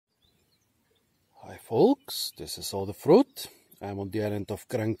folks, this is all the fruit. I'm on the island of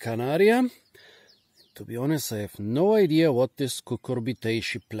Gran Canaria. To be honest, I have no idea what this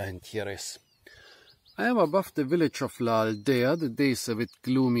cucurbitaceae plant here is. I am above the village of La Aldea. The days are a bit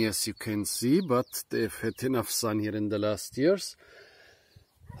gloomy, as you can see, but they've had enough sun here in the last years.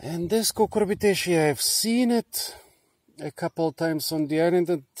 And this cucurbitaceae, I have seen it a couple times on the island,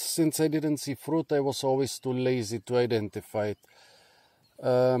 and since I didn't see fruit, I was always too lazy to identify it.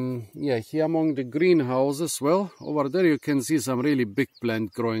 Yeah, here among the greenhouses, well, over there you can see some really big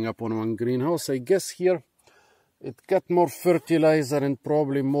plant growing up on one greenhouse. I guess here it got more fertilizer and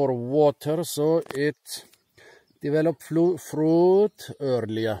probably more water, so it developed fruit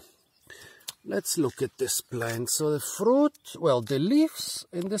earlier. Let's look at this plant. So the fruit, well, the leaves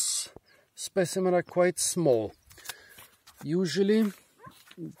in this specimen are quite small. Usually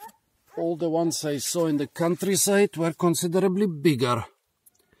all the ones I saw in the countryside were considerably bigger.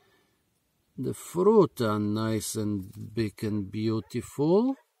 The fruit are nice and big and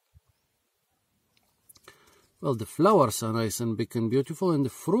beautiful. Well, the flowers are nice and big and beautiful, and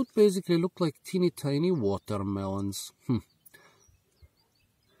the fruit basically look like teeny tiny watermelons.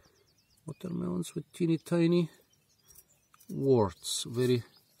 Watermelons with teeny tiny warts, very,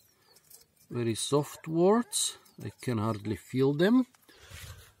 very soft warts. I can hardly feel them.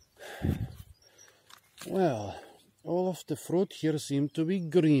 Well, all of the fruit here seem to be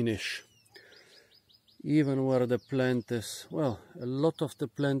greenish. Even where the plant is, well, a lot of the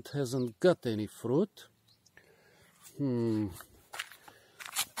plant hasn't got any fruit. A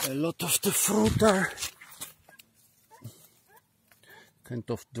lot of the fruit are kind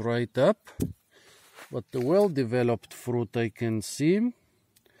of dried up, but the well-developed fruit I can see,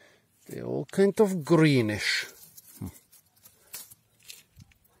 they're all kind of greenish.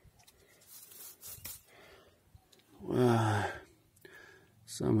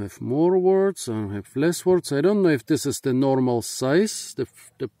 Some have more words, some have less words. I don't know if this is the normal size.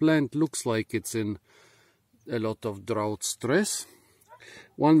 The plant looks like it's in a lot of drought stress.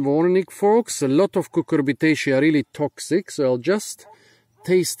 One warning, folks, a lot of cucurbitaceae are really toxic, so I'll just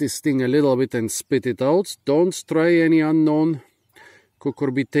taste this thing a little bit and spit it out. Don't try any unknown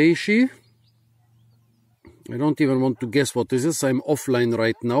cucurbitaceae. I don't even want to guess what this is. I'm offline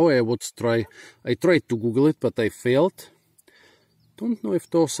right now. I tried to Google it, but I failed. Don't know if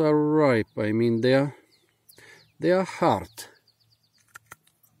those are ripe. I mean, they are hard.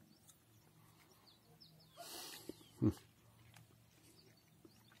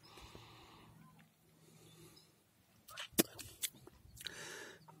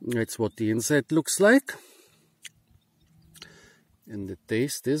 That's what the inside looks like. And the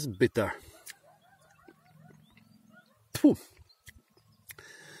taste is bitter.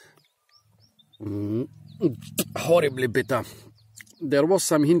 Horribly bitter. There was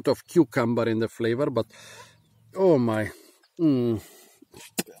some hint of cucumber in the flavor, but oh my.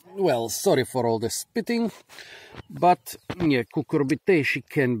 Well, sorry for all the spitting, but yeah, cucurbitaceae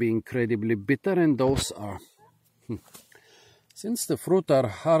can be incredibly bitter, and those are. Since the fruit are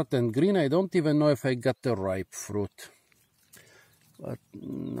hard and green, I don't even know if I got the ripe fruit. But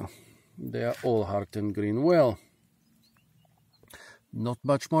no, they are all hard and green. Well, not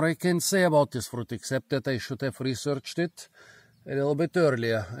much more I can say about this fruit, except that I should have researched it a little bit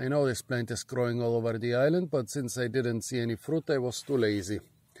earlier. I know this plant is growing all over the island, but since I didn't see any fruit, I was too lazy.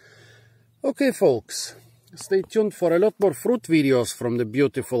 Okay, folks, stay tuned for a lot more fruit videos from the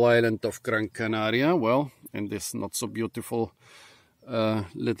beautiful island of Gran Canaria. Well, and this not so beautiful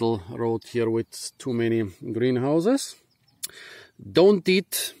little road here with too many greenhouses. Don't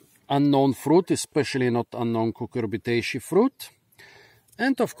eat unknown fruit, especially not unknown cucurbitaceae fruit.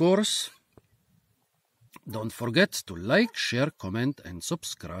 And of course, don't forget to like, share, comment and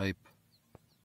subscribe.